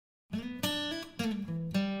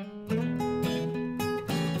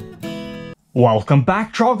Welcome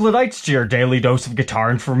back, troglodytes, to your daily dose of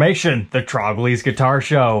guitar information, the Trogly's Guitar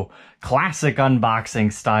Show. Classic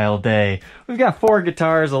unboxing style day. We've got 4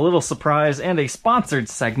 guitars, a little surprise, and a sponsored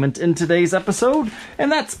segment in today's episode,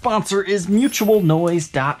 and that sponsor is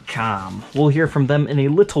mutualnoise.com. We'll hear from them in a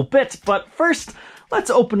little bit, but first, let's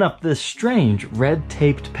open up this strange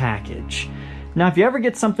red-taped package. Now, if you ever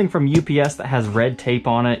get something from UPS that has red tape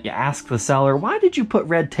on it, you ask the seller, why did you put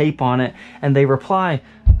red tape on it? And they reply,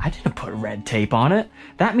 I didn't put red tape on it.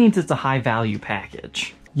 That means it's a high-value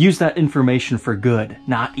package. Use that information for good,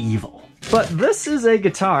 not evil. But this is a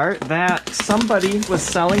guitar that somebody was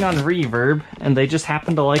selling on Reverb, and they just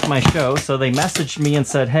happened to like my show, so they messaged me and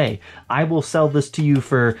said, hey, I will sell this to you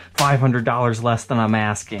for $500 less than I'm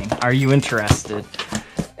asking. Are you interested?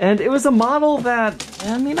 And it was a model that,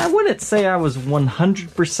 I mean, I wouldn't say I was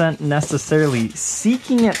 100% necessarily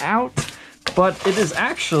seeking it out, but it is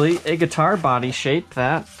actually a guitar body shape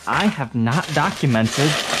that I have not documented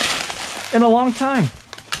in a long time.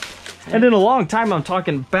 And in a long time, I'm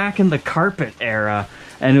talking back in the carpet era,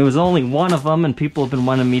 and it was only one of them, and people have been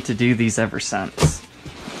wanting me to do these ever since.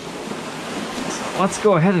 So let's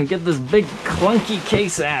go ahead and get this big clunky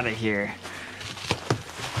case out of here.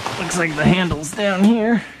 Looks like the handle's down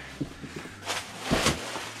here.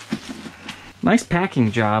 Nice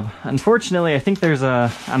packing job. Unfortunately, I think there's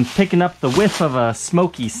I'm picking up the whiff of a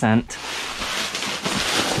smoky scent.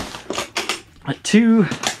 2,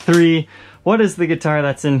 3, what is the guitar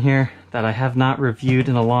that's in here that I have not reviewed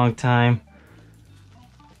in a long time?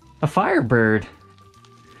 A Firebird.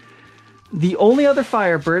 The only other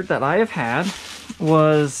Firebird that I have had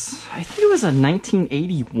was, I think it was a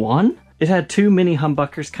 1981. It had 2 mini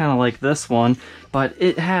humbuckers kind of like this one, but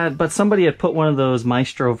somebody had put one of those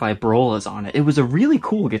Maestro Vibrolas on it. It was a really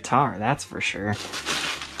cool guitar, that's for sure.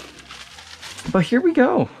 But here we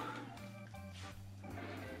go.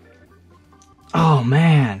 Oh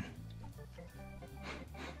man.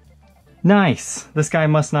 Nice. This guy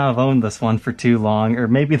must not have owned this one for too long, or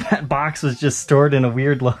maybe that box was just stored in a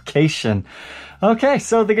weird location. Okay,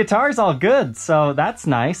 so the guitar's all good, so that's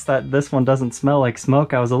nice that this one doesn't smell like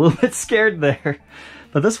smoke. I was a little bit scared there.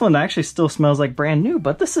 But this one actually still smells like brand new,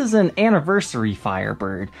 but this is an anniversary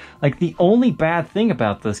Firebird. Like, the only bad thing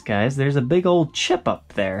about this, guys, there's a big old chip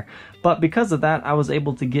up there. But because of that, I was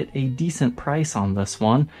able to get a decent price on this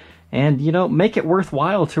one. And, you know, make it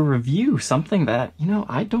worthwhile to review something that, you know,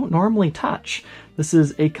 I don't normally touch. This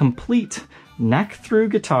is a complete neck-through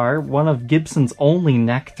guitar, one of Gibson's only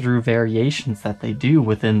neck-through variations that they do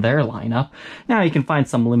within their lineup. Now you can find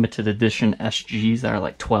some limited edition SGs that are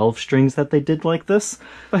like 12 strings that they did like this.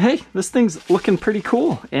 But hey, this thing's looking pretty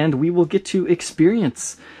cool, and we will get to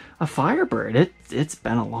experience a Firebird. It's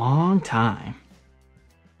been a long time.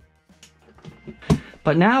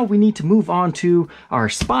 But now we need to move on to our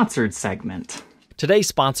sponsored segment. Today's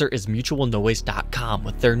sponsor is mutualnoise.com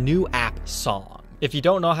with their new app, Song. If you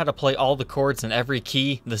don't know how to play all the chords in every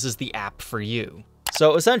key, this is the app for you.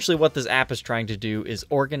 So essentially what this app is trying to do is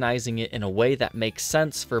organizing it in a way that makes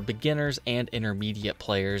sense for beginners and intermediate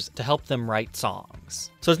players to help them write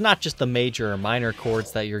songs. So it's not just the major or minor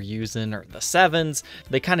chords that you're using or the 7s,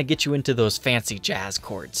 they kind of get you into those fancy jazz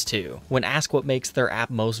chords too. When asked what makes their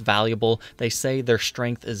app most valuable, they say their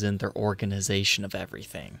strength is in their organization of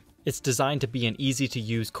everything. It's designed to be an easy to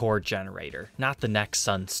use chord generator, not the next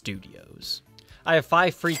Sun Studios. I have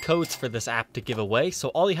 5 free codes for this app to give away, so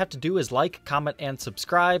all you have to do is like, comment, and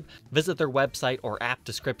subscribe, visit their website or app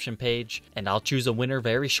description page, and I'll choose a winner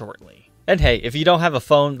very shortly. And hey, if you don't have a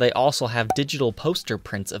phone, they also have digital poster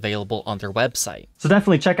prints available on their website. So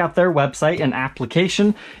definitely check out their website and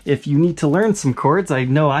application if you need to learn some chords. I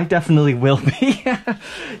know I definitely will be.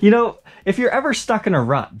 You know, if you're ever stuck in a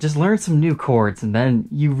rut, just learn some new chords, and then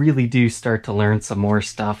you really do start to learn some more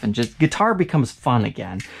stuff, and just guitar becomes fun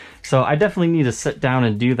again. So I definitely need to sit down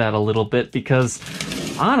and do that a little bit, because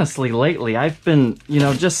honestly lately I've been, you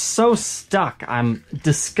know, just so stuck. I'm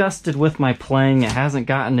disgusted with my playing. It hasn't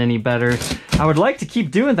gotten any better. I would like to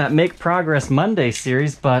keep doing that Make Progress Monday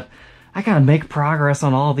series, but I gotta make progress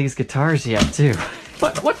on all these guitars yet too.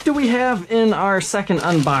 But what do we have in our second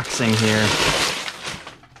unboxing here?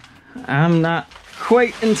 I'm not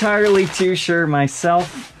quite entirely too sure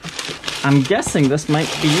myself. I'm guessing this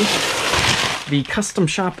might be the Custom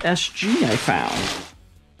Shop SG I found.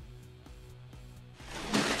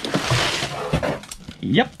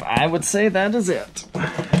 Yep, I would say that is it.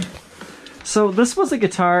 So this was a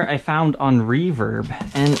guitar I found on Reverb,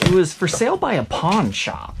 and it was for sale by a pawn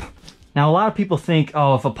shop. Now, a lot of people think,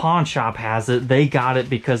 oh, if a pawn shop has it, they got it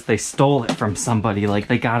because they stole it from somebody. Like,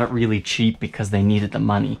 they got it really cheap because they needed the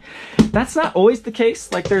money. That's not always the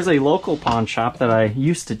case. Like, there's a local pawn shop that I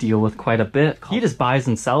used to deal with quite a bit. He just buys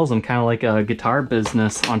and sells them, kind of like a guitar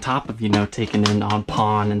business on top of, you know, taking in on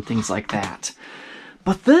pawn and things like that.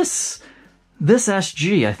 But this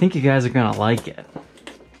SG, I think you guys are gonna like it.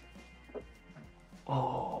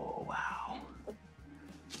 Oh, wow.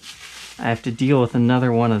 I have to deal with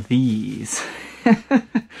another one of these. You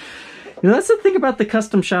know, that's the thing about the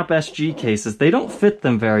Custom Shop SG cases. They don't fit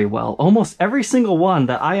them very well. Almost every single one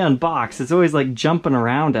that I unbox is always like jumping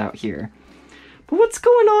around out here. But what's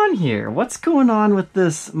going on here? What's going on with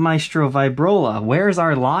this Maestro Vibrola? Where's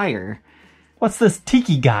our lyre? What's this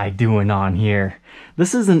Tiki guy doing on here?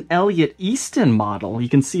 This is an Elliot Easton model. You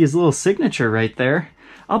can see his little signature right there.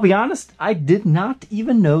 I'll be honest, I did not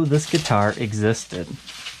even know this guitar existed.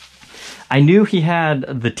 I knew he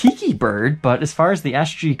had the Tiki Bird, but as far as the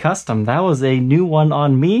SG Custom, that was a new one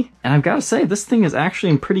on me. And I've got to say, this thing is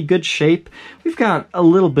actually in pretty good shape. We've got a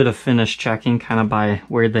little bit of finish checking kind of by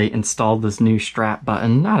where they installed this new strap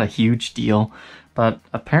button. Not a huge deal, but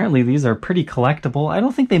apparently these are pretty collectible. I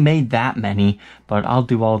don't think they made that many, but I'll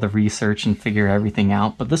do all the research and figure everything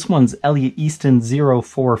out. But this one's Elliot Easton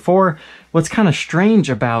 044. What's kind of strange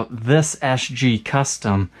about this SG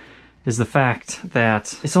Custom is the fact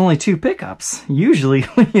that it's only 2 pickups. Usually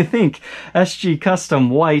when you think SG Custom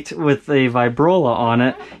white with a Vibrola on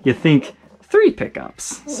it, you think 3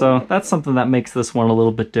 pickups. So that's something that makes this one a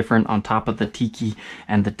little bit different on top of the Tiki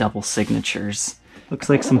and the double signatures. Looks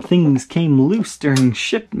like some things came loose during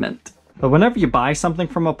shipment. But whenever you buy something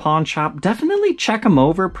from a pawn shop, definitely check them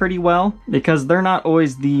over pretty well, because they're not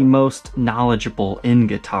always the most knowledgeable in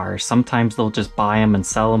guitars. Sometimes they'll just buy them and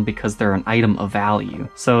sell them because they're an item of value.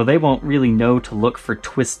 So they won't really know to look for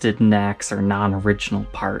twisted necks or non-original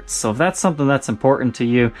parts. So if that's something that's important to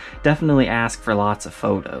you, definitely ask for lots of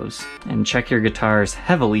photos. And check your guitars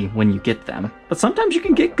heavily when you get them. But sometimes you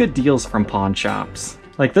can get good deals from pawn shops.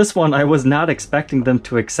 Like this one, I was not expecting them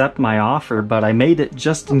to accept my offer, but I made it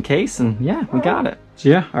just in case, and yeah, we got it. So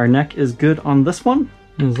yeah, our neck is good on this one.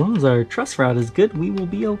 And as long as our truss rod is good, we will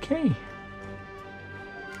be okay.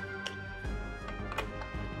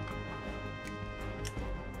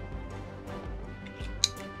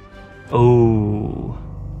 Oh.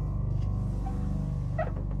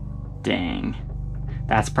 Dang.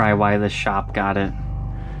 That's probably why this shop got it.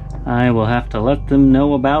 I will have to let them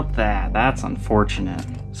know about that. That's unfortunate.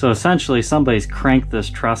 So essentially, somebody's cranked this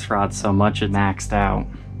truss rod so much it maxed out.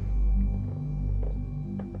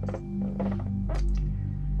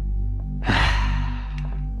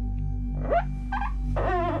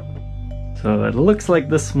 So it looks like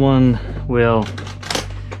this one will...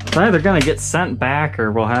 It's either gonna get sent back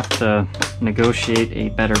or we'll have to negotiate a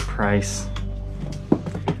better price.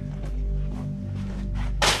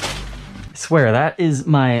 Swear, that is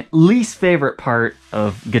my least favorite part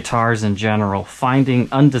of guitars in general, finding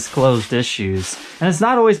undisclosed issues. And it's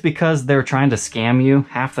not always because they're trying to scam you.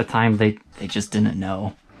 Half the time they just didn't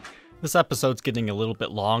know. This episode's getting a little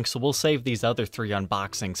bit long, so we'll save these other 3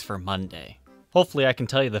 unboxings for Monday. Hopefully I can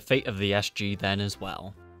tell you the fate of the SG then as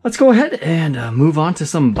well. Let's go ahead and move on to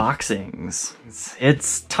some boxings.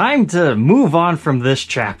 It's time to move on from this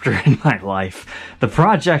chapter in my life. The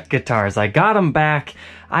project guitars, I got them back.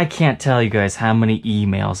 I can't tell you guys how many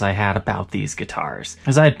emails I had about these guitars.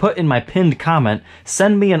 As I had put in my pinned comment,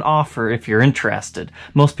 send me an offer if you're interested.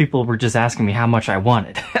 Most people were just asking me how much I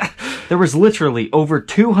wanted. There was literally over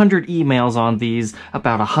 200 emails on these,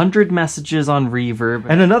 about 100 messages on Reverb,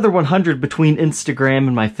 and another 100 between Instagram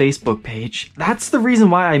and my Facebook page. That's the reason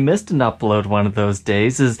why I missed an upload one of those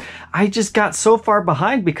days, is I just got so far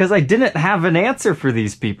behind because I didn't have an answer for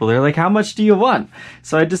these people. They're like, how much do you want?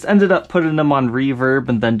 So I just ended up putting them on Reverb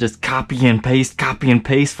and then just copy and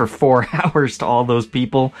paste for 4 hours to all those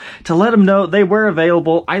people to let them know they were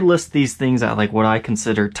available. I list these things at like what I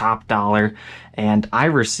consider top dollar, and I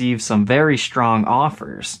received some very strong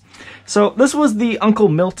offers. So this was the Uncle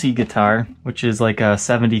Milty guitar, which is like a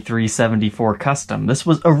 73, 74 custom. This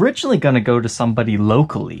was originally going to go to somebody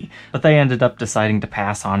locally, but they ended up deciding to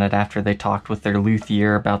pass on it after they talked with their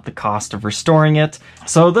luthier about the cost of restoring it.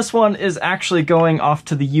 So this one is actually going off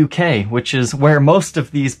to the UK, which is where most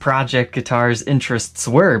of these project guitars' interests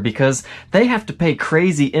were, because they have to pay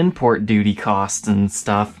crazy import duty costs and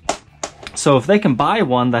stuff. So if they can buy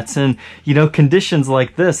one that's in, you know, conditions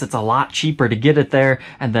like this, it's a lot cheaper to get it there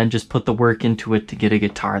and then just put the work into it to get a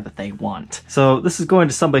guitar that they want. So this is going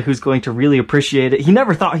to somebody who's going to really appreciate it. He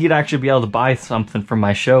never thought he'd actually be able to buy something from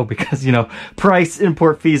my show because, you know, price,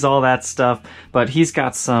 import fees, all that stuff. But he's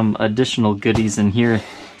got some additional goodies in here.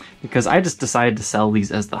 because I just decided to sell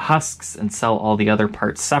these as the husks and sell all the other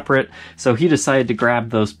parts separate. So he decided to grab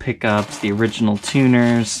those pickups, the original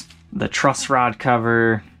tuners, the truss rod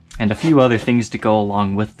cover, and a few other things to go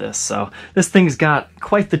along with this. So this thing's got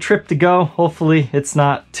quite the trip to go. Hopefully it's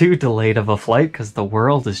not too delayed of a flight, because the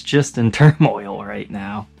world is just in turmoil right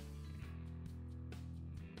now.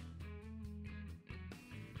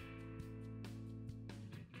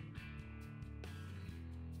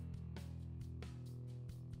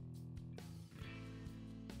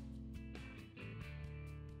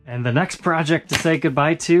 And the next project to say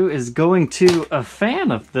goodbye to is going to a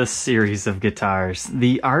fan of this series of guitars,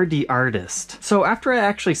 the RD Artist. So after I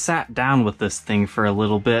actually sat down with this thing for a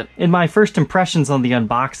little bit, in my first impressions on the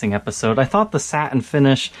unboxing episode, I thought the satin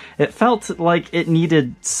finish, it felt like it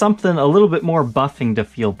needed something a little bit more buffing to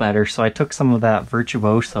feel better, so I took some of that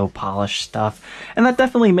Virtuoso polish stuff, and that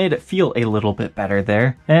definitely made it feel a little bit better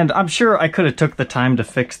there. And I'm sure I could have took the time to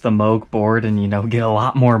fix the Moog board and, you know, get a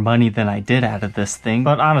lot more money than I did out of this thing,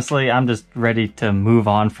 but honestly, I'm just ready to move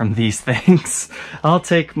on from these things. I'll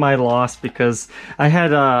take my loss, because I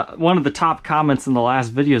had one of the top comments in the last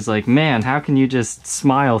video is like, man, how can you just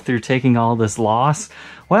smile through taking all this loss?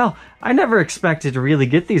 Well, I never expected to really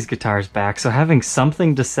get these guitars back, so having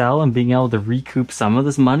something to sell and being able to recoup some of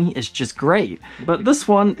this money is just great. But this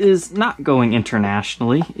one is not going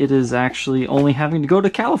internationally. It is actually only having to go to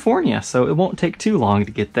California, so it won't take too long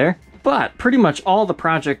to get there. But pretty much all the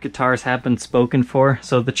project guitars have been spoken for.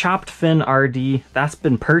 So the chopped fin RD, that's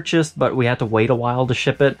been purchased, but we had to wait a while to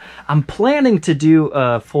ship it. I'm planning to do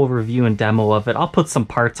a full review and demo of it. I'll put some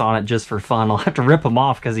parts on it just for fun. I'll have to rip them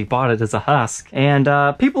off because he bought it as a husk. And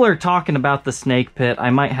people are talking about the snake pit. I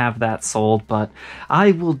might have that sold, but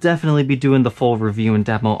I will definitely be doing the full review and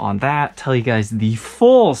demo on that. Tell you guys the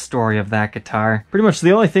full story of that guitar. Pretty much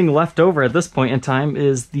the only thing left over at this point in time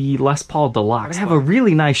is the Les Paul Deluxe. I have a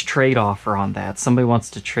really nice trade offer on that. Somebody wants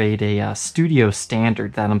to trade a studio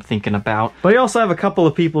standard that I'm thinking about. But I also have a couple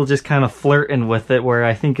of people just kind of flirting with it, where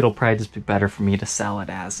I think it'll probably just be better for me to sell it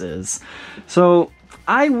as is. So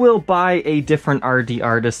I will buy a different RD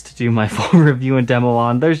Artist to do my full review and demo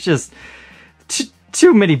on. There's just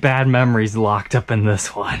too many bad memories locked up in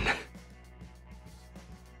this one.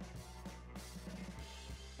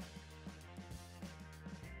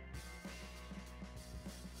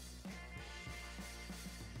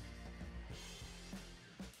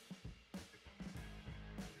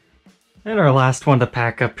 And our last one to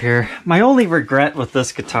pack up here. My only regret with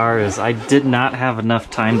this guitar is I did not have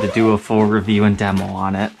enough time to do a full review and demo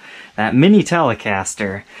on it. That mini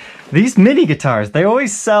Telecaster. These mini guitars, they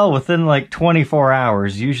always sell within like 24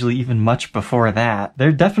 hours, usually even much before that.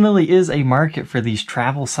 There definitely is a market for these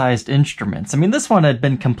travel-sized instruments. I mean, this one had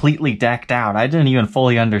been completely decked out. I didn't even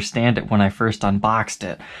fully understand it when I first unboxed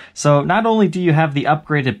it. So not only do you have the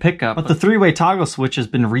upgraded pickup, but the three-way toggle switch has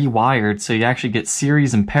been rewired, so you actually get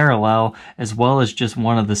series and parallel, as well as just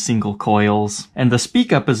one of the single coils. And the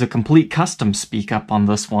speak up is a complete custom speak up on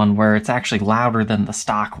this one, where it's actually louder than the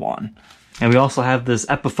stock one. And we also have this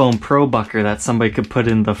Epiphone Pro Bucker that somebody could put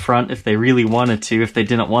in the front if they really wanted to, if they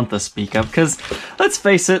didn't want the speak up. Because, let's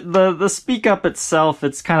face it, the speak up itself,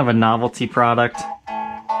 it's kind of a novelty product.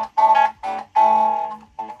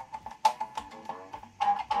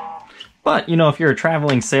 But, you know, if you're a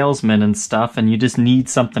traveling salesman and stuff, and you just need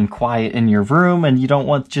something quiet in your room, and you don't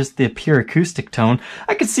want just the pure acoustic tone,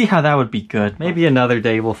 I could see how that would be good. Maybe another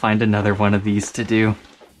day we'll find another one of these to do.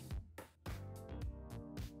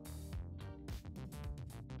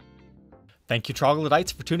 Thank you,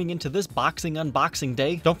 Troglodytes, for tuning into this boxing unboxing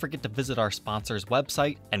day. Don't forget to visit our sponsor's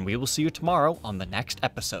website, and we will see you tomorrow on the next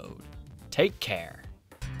episode. Take care.